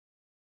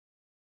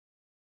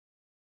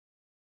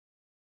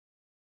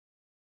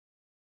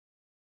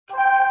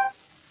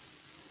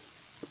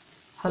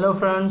Hello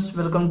friends,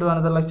 welcome to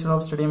another lecture of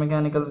Study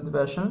Mechanical with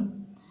Passion.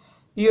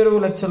 ഈ ഒരു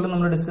ലെക്ചറിൽ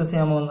നമ്മൾ ഡിസ്കസ്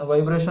ചെയ്യാൻ പോകുന്ന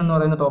വൈബ്രേഷൻ എന്ന്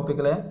പറയുന്ന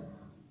ടോപ്പിക്കിലെ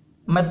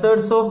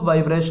മെത്തേഡ്സ് ഓഫ്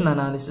വൈബ്രേഷൻ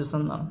അനാലിസിസ്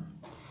എന്നാണ്.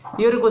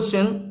 ഈ ഒരു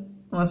ക്വസ്റ്റ്യൻ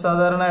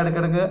സാധാരണ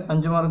ഇടയ്ക്കിടയ്ക്ക്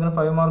 5 മാർക്കിന്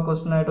 5 മാർക്ക്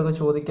ക്വസ്റ്റ്യൻ ആയിട്ടൊക്കെ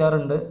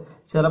ചോദിക്കാറുണ്ട്.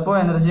 ചിലപ്പോൾ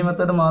എനർജി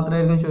മെത്തേഡ്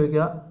മാത്രമായിരിക്കും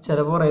ചോദിക്കുക,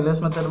 ചിലപ്പോൾ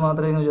റെയിലേഴ്സ് മെത്തേഡ്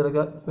മാത്രമായിരിക്കും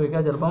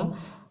ചോദിക്കുക, ചിലപ്പം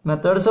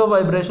methods of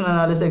vibration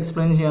analysis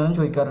explain ചെയ്യാനും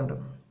ചോദിക്കാറുണ്ട്.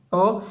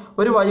 അപ്പോൾ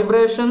ഒരു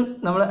വൈബ്രേഷൻ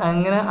നമ്മൾ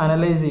എങ്ങനെ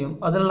അനലൈസ് ചെയ്യും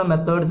അതിനുള്ള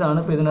മെത്തേഡ്സ് ആണ്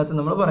ഇപ്പോൾ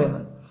ഇതിനകത്ത് നമ്മൾ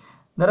പറയുന്നത്.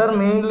 There are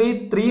mainly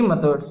 3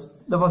 methods.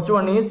 The first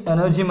one is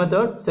energy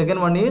method, second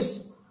one is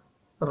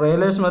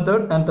Rayleigh's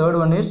method, and third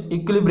one is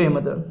equilibrium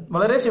method.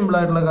 വളരെ സിമ്പിൾ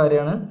ആയിട്ടുള്ള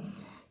കാര്യമാണ്.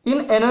 In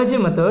energy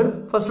method,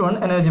 first one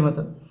energy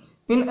method.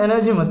 In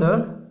energy method,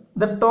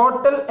 the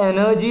total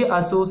energy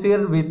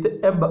associated with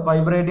a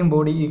vibrating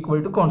body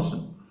equal to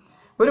constant.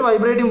 ഒരു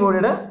vibrating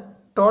bodyയുടെ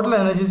total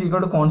energy is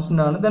equal to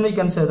constant ആണ്. Then we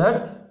can say that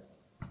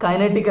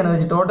kinetic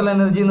energy, total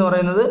energy എന്ന്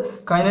പറയുന്നത്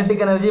kinetic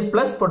energy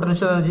plus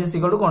potential energy is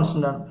equal to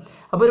constant ആണ്.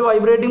 അപ്പോൾ ഒരു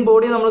vibrating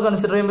body നമ്മൾ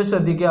consider ചെയ്യുമ്പോൾ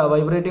ശ്രദ്ധിക്കുക,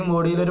 വൈബ്രേറ്റിംഗ്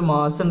ബോഡിയിൽ ഒരു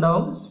മാസ്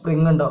ഉണ്ടാവും,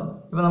 സ്പ്രിംഗ് ഉണ്ടാവും.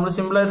 ഇപ്പോൾ നമ്മൾ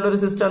സിമ്പിൾ ആയിട്ടുള്ള ഒരു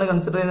സിസ്റ്റം ആണ്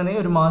കൺസിഡർ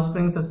ചെയ്യുന്നതെങ്കിൽ, ഒരു മാസ്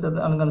സ്പ്രിംഗ് സിസ്റ്റം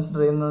ആണ് കൺസിഡർ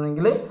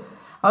ചെയ്യുന്നതെങ്കിൽ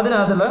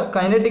അതിനകത്തുള്ള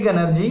kinetic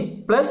energy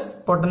plus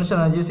potential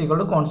energy is equal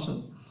to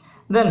constant.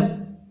 Then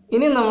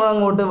ഇനി നമ്മൾ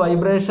അങ്ങോട്ട്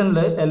വൈബ്രേഷനിൽ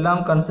എല്ലാം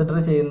കൺസിഡർ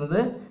ചെയ്യുന്നത്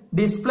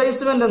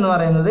ഡിസ്പ്ലേസ്മെന്റ് എന്ന്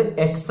പറയുന്നത്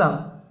എക്സ് ആണ്,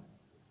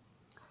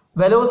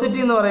 വെലോസിറ്റി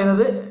എന്ന്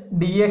പറയുന്നത്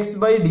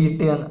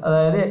dx/dt ആണ്.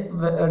 അതായത്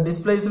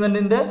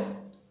ഡിസ്പ്ലേസ്മെന്റിന്റെ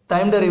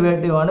ടൈം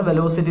ഡെറിവേറ്റീവ് ആണ്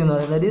വെലോസിറ്റി എന്ന്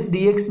പറയുന്നത്, that is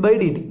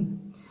dx/dt,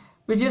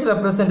 which is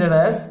represented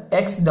as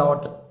x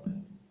dot.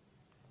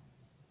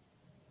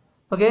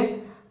 Okay,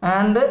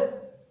 and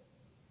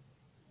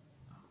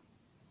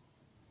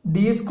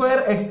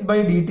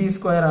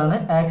d²x/dt² ആണ്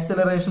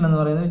ആക്സിലറേഷൻ എന്ന്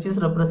പറയുന്നത്, which is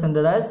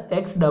represented as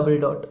x double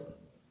dot.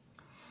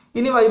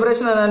 ഇനി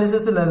vibration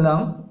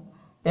അനാലിസിസിലെല്ലാം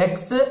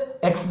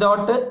x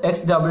dot x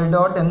double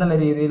dot എന്നുള്ള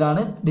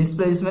രീതിയിലാണ്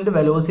ഡിസ്പ്ലേസ്മെന്റ്,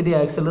 വെലോസിറ്റി,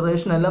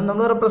 ആക്സിലറേഷൻ എല്ലാം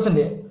നമ്മൾ റെപ്രസെന്റ്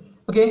ചെയ്യുക.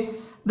 ഓക്കെ,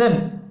 ദെൻ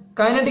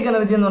കൈനറ്റിക്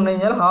എനർജി എന്ന് പറഞ്ഞു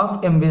കഴിഞ്ഞാൽ ഹാഫ്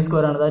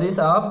mv² ആണ്, that is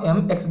half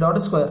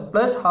mx.²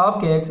 plus half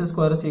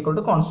kx² is equal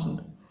to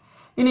constant.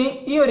 ഇനി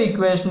ഈ ഒരു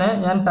ഇക്വേഷനെ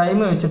ഞാൻ ടൈം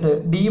വെച്ചിട്ട്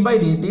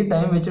d/dt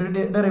ടൈം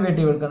വെച്ചിട്ട്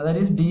ഡെറിവേറ്റീവ് എടുക്കണം,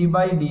 that is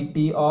d/dt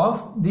of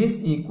this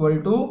equal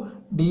to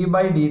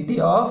d/dt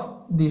of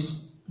this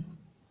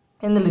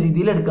എന്നുള്ള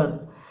രീതിയിൽ എടുക്കുകയാണ്.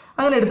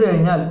 അങ്ങനെ എടുത്തു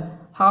കഴിഞ്ഞാൽ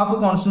ഹാഫ്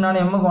കോൺസ്റ്റന്റ് ആണ്,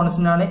 എം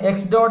കോൺസ്റ്റന്റ് ആണ്,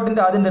 എക്സ്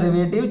ഡോട്ടിന്റെ ആദ്യം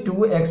derivative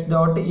 2x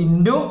dot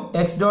into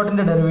X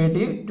ഡോട്ടിന്റെ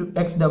derivative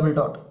x double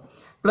dot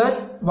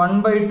plus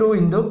 1/2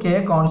 into K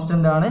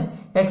constant ആണ്,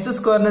 എക്സ്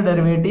സ്ക്വയറിന്റെ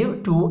derivative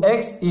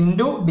 2x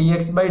into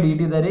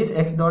dx/dt that is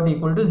x dot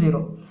equal to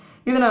 0.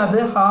 ഇതിനകത്ത്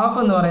ഹാഫ്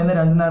എന്ന് പറയുന്നത്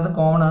രണ്ടിനകത്ത്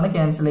കോമൺ ആണ്,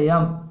 cancel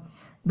ചെയ്യാം.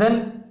 ദെൻ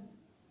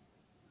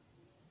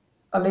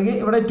അല്ലെങ്കിൽ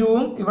ഇവിടെ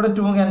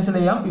 2ഉം ക്യാൻസൽ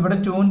ചെയ്യാം, ഇവിടെ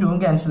 2ഉം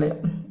ക്യാൻസൽ ചെയ്യാം.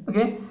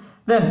 ഓക്കെ,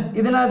 ദെൻ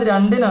ഇതിനകത്ത്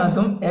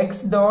രണ്ടിനകത്തും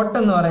എക്സ് ഡോട്ട്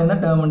എന്ന് പറയുന്ന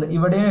ടേം ഉണ്ട്,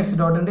 ഇവിടെയും എക്സ്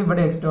ഡോട്ട് ഉണ്ട്,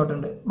 ഇവിടെ എക്സ് ഡോട്ട്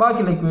ഉണ്ട്.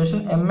 ബാക്കിയുള്ള equation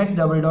mx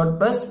double dot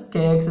plus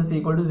kx is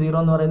equal to 0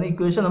 എന്ന് പറയുന്ന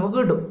ഇക്വേഷൻ നമുക്ക്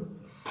കിട്ടും.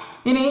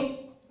 ഇനി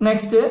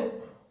നെക്സ്റ്റ്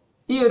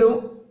ഈ ഒരു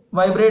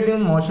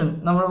വൈബ്രേറ്റിംഗ് മോഷൻ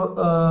നമ്മൾ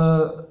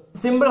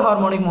സിമ്പിൾ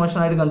ഹാർമോണിക് മോഷൻ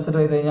ആയിട്ട് കൺസിഡർ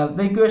ചെയ്ത് കഴിഞ്ഞാൽ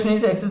the equation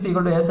is x is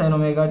equal to a sin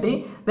omega t,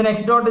 then x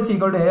dot is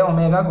equal to a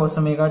omega cos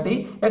omega t,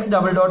 x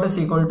double dot is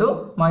equal to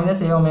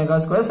minus a omega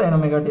square sin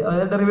omega t.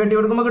 അതായത് derivative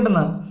എടുക്കുമ്പോൾ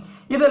കിട്ടുന്നതാണ്.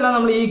 ഇതെല്ലാം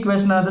നമ്മൾ ഈ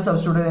ഇക്വേഷനകത്ത്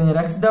substitute ചെയ്ത് കഴിഞ്ഞാൽ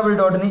X double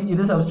ഡോട്ടിന്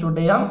ഇത് substitute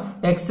ചെയ്യാം,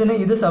 എക്സിന്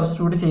ഇത്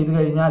സബ്സ്റ്റിറ്റ്യൂട്ട് ചെയ്ത്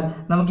കഴിഞ്ഞാൽ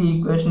നമുക്ക് ഈ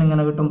ഇക്വേഷൻ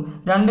ഇങ്ങനെ കിട്ടും.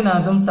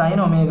 രണ്ടിനകത്തും സൈൻ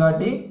ഒമേഗ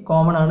ടി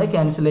കോമൺ ആണ്,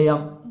 ക്യാൻസൽ ചെയ്യാം.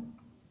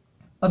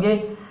 ഓക്കെ,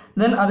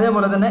 ദെൻ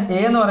അതേപോലെ തന്നെ എ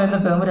എന്ന് പറയുന്ന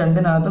ടേം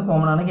രണ്ടിനകത്ത്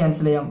കോമൺ ആണ്,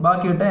 ക്യാൻസൽ ചെയ്യാം.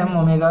 ബാക്കിയിട്ട് m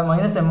omega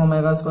minus m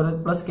omega square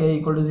plus k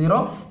equal to 0,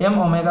 m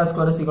omega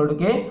square is equal to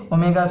k,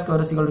 omega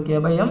square is equal to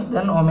k/m,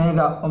 then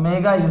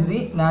omega is the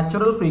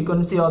natural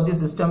frequency of the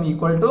system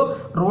equal to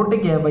root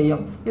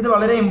k/m. ഇത്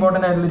വളരെ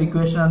important ആയിട്ടുള്ള ഒരു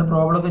equation ആണ്,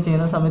 problem ഒക്കെ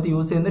ചെയ്യുന്ന സമയത്ത്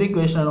use ചെയ്യുന്ന ഒരു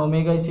ഇക്വേഷൻ ആണ്,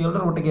 omega is equal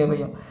to root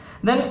k/m.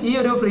 Then ഈ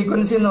ഒരു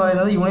ഫ്രീക്വൻസി എന്ന്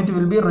പറയുന്നത് unit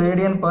will be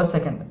radian per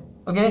second.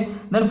 Okay,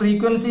 then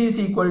frequency is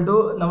equal to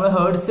നമ്മൾ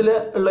ഹേർട്സിൽ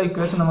ഉള്ള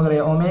ഇക്വേഷൻ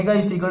നമുക്കറിയാം, omega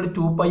is equal to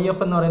 2πf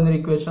എന്ന് പറയുന്ന ഒരു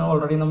ഇക്വേഷൻ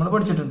ഓൾറെഡി നമ്മൾ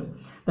പഠിച്ചിട്ടുണ്ട്.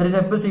 That is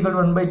f is equal to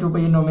 1/2π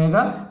into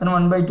omega, then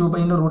 1/2π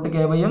into root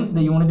k/m,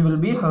 the unit will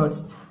be hertz.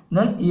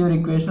 Then ഈ ഒരു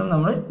ഇക്വേഷനും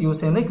നമ്മൾ യൂസ്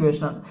ചെയ്യുന്ന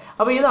ഇക്വേഷനാണ്.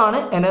 അപ്പോൾ ഇതാണ്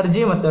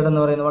എനർജി മെത്തേഡ്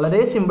എന്ന് പറയുന്നത്, വളരെ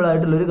സിമ്പിൾ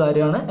ആയിട്ടുള്ള ഒരു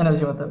കാര്യമാണ്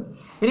എനർജി മെത്തേഡ്.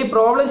 ഇനി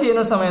പ്രോബ്ലം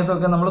ചെയ്യുന്ന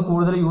സമയത്തൊക്കെ നമ്മൾ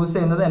കൂടുതൽ യൂസ്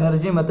ചെയ്യുന്നത്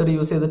എനർജി മെത്തേഡ്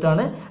യൂസ്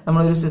ചെയ്തിട്ടാണ്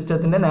നമ്മളൊരു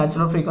സിസ്റ്റത്തിന്റെ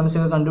നാച്ചുറൽ ഫ്രീക്വൻസി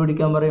ഒക്കെ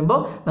കണ്ടുപിടിക്കാൻ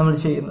പറയുമ്പോൾ നമ്മൾ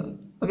ചെയ്യുന്നത്.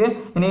 ഓക്കെ,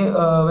 ഇനി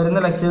വരുന്ന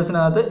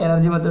ലെക്ചേഴ്സിനകത്ത്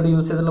എനർജി മെത്തേഡ്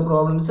യൂസ് ചെയ്തിട്ടുള്ള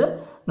പ്രോബ്ലംസ്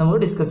നമുക്ക്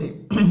ഡിസ്കസ് ചെയ്യും.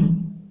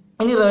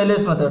 ഇനി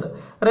റെയിലേഴ്സ്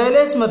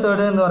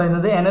മെത്തേഡ് എന്ന്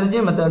പറയുന്നത് എനർജി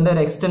മെത്തേഡിന്റെ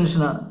ഒരു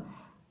എക്സ്റ്റൻഷൻ ആണ്.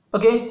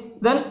 Okay,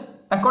 then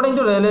according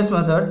to Rayleigh's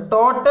method,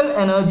 total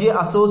energy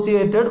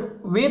associated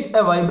with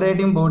a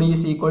vibrating body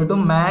is equal to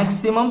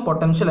maximum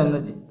potential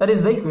energy. That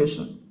is the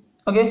equation.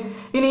 Okay,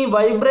 ഇനി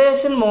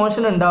vibration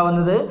motion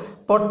ഉണ്ടാവുന്നത്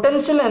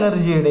potential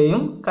എനർജിയുടെയും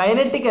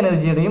kinetic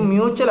എനർജിയുടെയും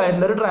mutual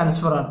ആയിട്ടുള്ള ഒരു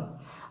transfer ആണ്.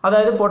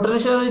 അതായത്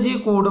potential energy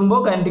കൂടുമ്പോൾ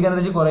kinetic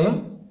energy കുറയും,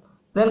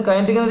 then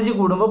kinetic energy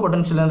കൂടുമ്പോൾ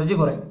potential energy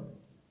കുറയും.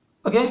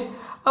 ഓക്കെ,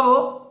 അപ്പോൾ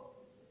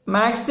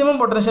maximum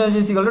potential energy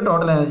equal to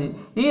total energy.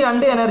 ഈ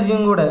രണ്ട്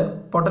എനർജിയും കൂടെ,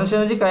 പൊട്ടൻഷ്യൽ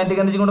എനർജി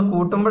കൈനറ്റിക് എനർജിയും കൂടെ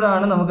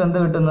കൂട്ടുമ്പോഴാണ് നമുക്ക് എന്ത്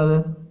കിട്ടുന്നത്,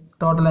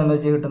 ടോട്ടൽ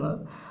എനർജി കിട്ടുന്നത്.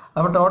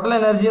 അപ്പോൾ ടോട്ടൽ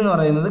എനർജി എന്ന്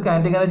പറയുന്നത്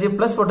kinetic energy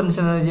plus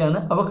potential energy ആണ്.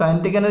 അപ്പോൾ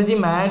കൈനറ്റിക് എനർജി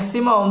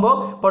മാക്സിമം ആകുമ്പോൾ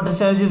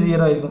പൊട്ടൻഷ്യൽ എനർജി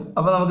 0 ആയിരിക്കും.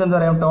 അപ്പോൾ നമുക്ക് എന്താ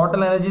പറയാം,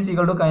 total energy is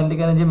equal to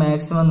kinetic energy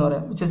maximum എന്ന്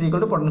പറയാം, which is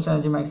equal to potential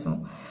energy maximum.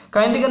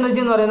 Kinetic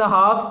energy എന്ന് പറയുന്നത്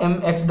ഹാഫ്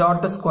mx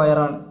ഡോട്ട് സ്ക്വയർ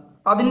ആണ്.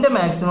 അതിന്റെ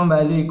maximum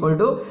value equal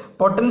to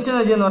potential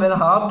energy എന്ന്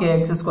പറയുന്നത് ഹാഫ്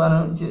kx സ്ക്വയർ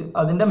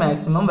അതിന്റെ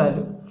മാക്സിമം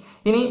വാല്യൂ.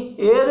 ഇനി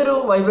ഏതൊരു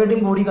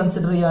വൈബ്രേറ്റിംഗ് ബോഡി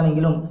കൺസിഡർ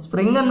ചെയ്യുകയാണെങ്കിലും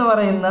സ്പ്രിംഗ് എന്ന്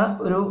പറയുന്ന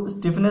ഒരു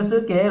സ്റ്റിഫ്നെസ്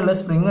k ഉള്ള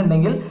സ്പ്രിംഗ്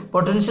ഉണ്ടെങ്കിൽ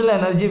potential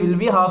energy will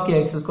be half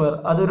kx square.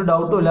 അതൊരു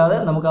ഡൗട്ടും ഇല്ലാതെ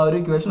നമുക്ക് ആ ഒരു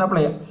ഇക്വേഷൻ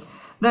അപ്ലൈ ചെയ്യാം.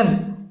 ദെൻ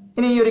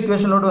ഇനി ഈ ഒരു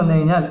ഇക്വേഷനിലോട്ട് വന്നു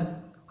കഴിഞ്ഞാൽ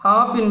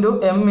ഹാഫ് ഇൻറ്റു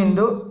എം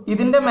ഇൻറ്റു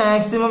ഇതിന്റെ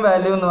മാക്സിമം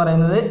വാല്യൂ എന്ന്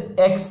പറയുന്നത്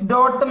എക്സ്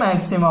ഡോട്ട്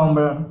മാക്സിമം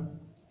ആകുമ്പോഴാണ്.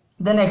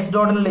 ദെൻ എക്സ്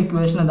ഡോട്ടിനുള്ള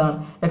ഇക്വേഷൻ ഇതാണ്,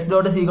 X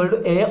dot is equal to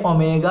a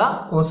omega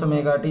cos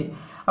omega T.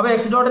 അപ്പോൾ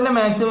എക്സ് ഡോട്ടിന്റെ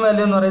മാക്സിമം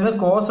വാല്യൂ എന്ന് പറയുന്നത്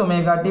കോസ്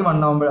ഒമേഗ ടി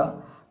 1 ആകുമ്പോഴാണ്.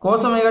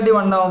 കോസ് ഒമേഗ ടി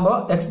 1 ആകുമ്പോൾ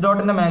എക്സ്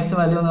ഡോട്ടിന്റെ മാക്സിമം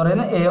വാല്യൂ എന്ന്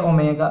പറയുന്നത് എ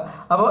ഒമേഗ.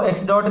 അപ്പോൾ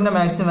X ഡോട്ടിന്റെ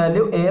maximum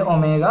value A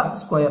omega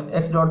square,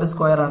 X dot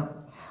square ആണ്.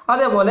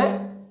 അതേപോലെ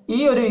ഈ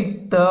ഒരു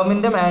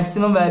ടേമിന്റെ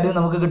മാക്സിമം വാല്യൂ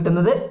നമുക്ക്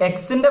കിട്ടുന്നത്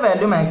എക്സിന്റെ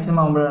വാല്യൂ മാക്സിമം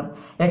ആകുമ്പോഴാണ്.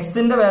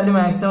 എക്സിന്റെ വാല്യൂ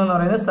മാക്സിമം എന്ന്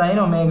പറയുന്നത് സൈൻ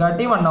ഒമേഗ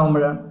ടി 1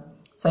 ആകുമ്പോഴാണ്.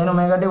 സൈൻ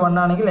ഒമേഗ ടി 1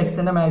 ആണെങ്കിൽ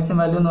എക്സിന്റെ മാക്സിമം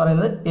വാല്യൂ എന്ന്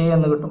പറയുന്നത് എ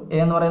എന്ന് കിട്ടും. എ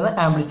എന്ന് പറയുന്നത്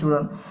ആംപ്ലിറ്റ്യൂഡ്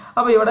ആണ്.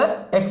 അപ്പോൾ ഇവിടെ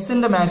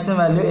എക്സിന്റെ maximum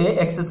value A,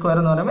 X square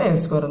എന്ന് പറയുമ്പോൾ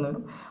എക്സ് സ്ക്വയർ എന്ന്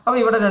വരും. അപ്പോൾ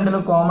ഇവിടെ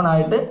രണ്ടിലും കോമൺ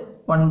ആയിട്ട്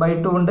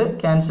 1/2 ഉണ്ട്,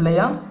 ക്യാൻസൽ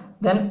ചെയ്യാം.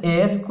 ദെൻ എ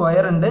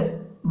സ്ക്വയർ ഉണ്ട്,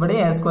 ഇവിടെ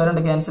എ സ്ക്വയർ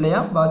ഉണ്ട്, ക്യാൻസൽ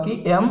ചെയ്യാം. ബാക്കി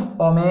M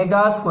omega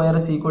square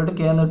is equal to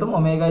k എന്ന് കിട്ടും.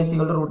 Omega is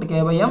equal to root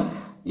k/m.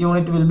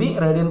 Unit will be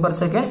radian per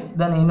second.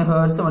 Then in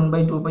hertz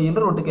 1/2 pi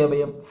into root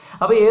k/m.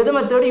 അപ്പോൾ ഏത്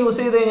method use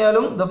ചെയ്ത്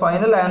കഴിഞ്ഞാലും the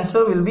final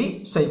answer will be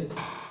same.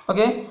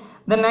 Okay,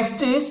 then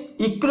next is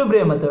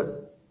equilibrium method.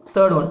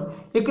 Third one,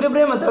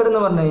 equilibrium method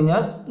എന്ന് പറഞ്ഞു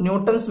കഴിഞ്ഞാൽ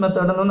Newton's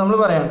method എന്ന് നമ്മൾ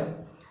പറയാറുണ്ട്.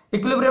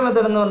 ഇക്വിലിബ്രിയം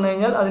മെത്തേഡ് എന്ന് പറഞ്ഞു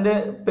കഴിഞ്ഞാൽ അതിന്റെ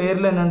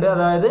പേരിൽ തന്നെ ഉണ്ട്.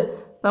 അതായത്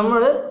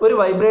നമ്മൾ ഒരു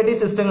വൈബ്രേറ്റീവ്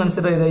സിസ്റ്റം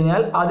കൺസിഡർ ചെയ്ത്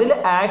കഴിഞ്ഞാൽ അതിൽ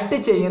ആക്ട്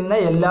ചെയ്യുന്ന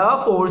എല്ലാ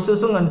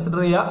ഫോഴ്സസും കൺസിഡർ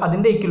ചെയ്യുക,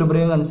 അതിന്റെ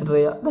ഇക്വിലിബ്രിയം കൺസിഡർ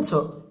ചെയ്യുക. That's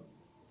all.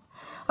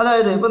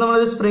 അതായത് ഇപ്പൊ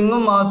നമ്മളൊരു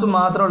സ്പ്രിങ്ങും മാസും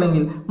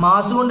മാത്രമുള്ളെങ്കിൽ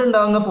മാസ് കൊണ്ട്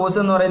ഉണ്ടാകുന്ന ഫോഴ്സ്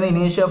എന്ന് പറയുന്നത്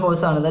ഇനീഷ്യൽ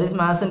ഫോഴ്സ് ആണ്, that is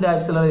mass into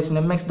acceleration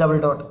mx double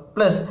dot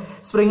plus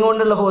spring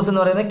കൊണ്ടുള്ള ഫോഴ്സ്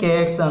എന്ന് പറയുന്നത്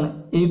kx ആണ്,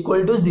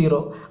 ഈക്വൽ ടു 0.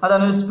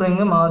 അതാണ് ഒരു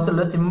സ്പ്രിംഗ് മാസ്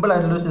ഉള്ള സിമ്പിൾ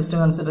ആയിട്ടുള്ള ഒരു സിസ്റ്റം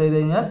കൺസിഡർ ചെയ്ത്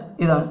കഴിഞ്ഞാൽ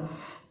ഇതാണ്.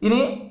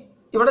 ഇനി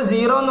ഇവിടെ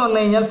 0 എന്ന്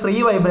പറഞ്ഞു കഴിഞ്ഞാൽ ഫ്രീ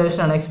വൈബ്രേഷൻ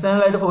ആണ്, എക്സ്റ്റേണൽ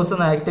ആയിട്ട് ഫോഴ്സ്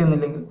ഒന്നും ആക്ട്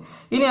ചെയ്യുന്നില്ലെങ്കിൽ.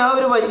 ഇനി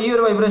ഈ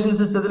ഒരു വൈബ്രേഷൻ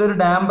സിസ്റ്റത്തിൽ ഒരു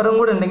ഡാമ്പറും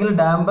കൂടെ ഉണ്ടെങ്കിൽ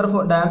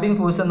ഡാമ്പിംഗ്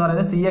ഫോഴ്സ് എന്ന്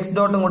പറയുന്നത് cx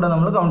ഡോട്ടും കൂടെ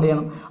നമ്മൾ കൗണ്ട്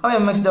ചെയ്യണം. അപ്പോൾ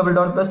mx double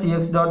dot plus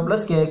cx dot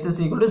plus kx is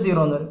equal to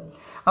 0 എന്ന് വരും.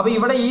 അപ്പോൾ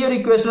ഇവിടെ ഈ ഒരു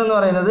ഇക്വേഷൻ എന്ന്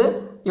പറയുന്നത്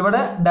ഇവിടെ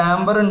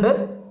ഡാമ്പർ ഉണ്ട്,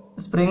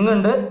 സ്പ്രിംഗ്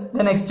ഉണ്ട്,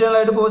 ദെൻ എക്സ്റ്റേണൽ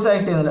ആയിട്ട് ഫോഴ്സ്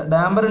ആക്ട് ചെയ്യുന്നില്ല.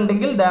 ഡാമ്പർ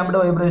ഉണ്ടെങ്കിൽ ഡാംപ്ഡ്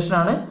വൈബ്രേഷൻ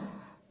ആണ്,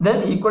 ദെൻ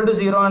ഈക്വൽ ടു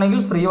 0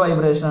 ആണെങ്കിൽ ഫ്രീ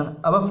വൈബ്രേഷൻ ആണ്.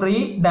 അപ്പോൾ ഫ്രീ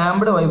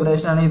ഡാംപ്ഡ്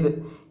വൈബ്രേഷൻ ആണ്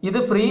ഇത്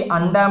ഫ്രീ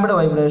അൺഡാംപ്ഡ്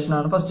വൈബ്രേഷൻ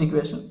ആണ് ഫസ്റ്റ്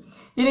ഇക്വേഷൻ.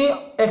 ഇനി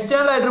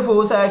എക്സ്റ്റേണൽ ആയിട്ട്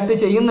ഫോഴ്സ് ആക്ട്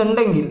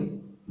ചെയ്യുന്നുണ്ടെങ്കിൽ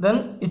then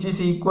it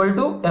is equal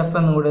to F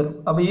എന്നും കൂടെ വരും.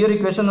 അപ്പോൾ ഈ ഒരു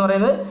ഇക്വേഷൻ എന്ന്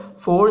പറയുന്നത്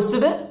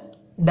ഫോഴ്സ്ഡ്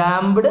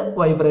ഡാംപ്ഡ്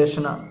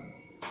വൈബ്രേഷൻ ആണ്.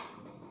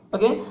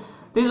 Okay,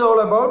 this is all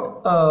about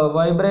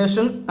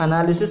vibration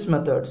analysis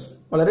methods.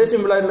 വളരെ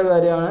സിമ്പിൾ ആയിട്ടുള്ള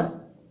കാര്യമാണ്.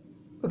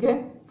 ഓക്കെ,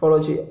 ഫോളോ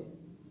ചെയ്യാം.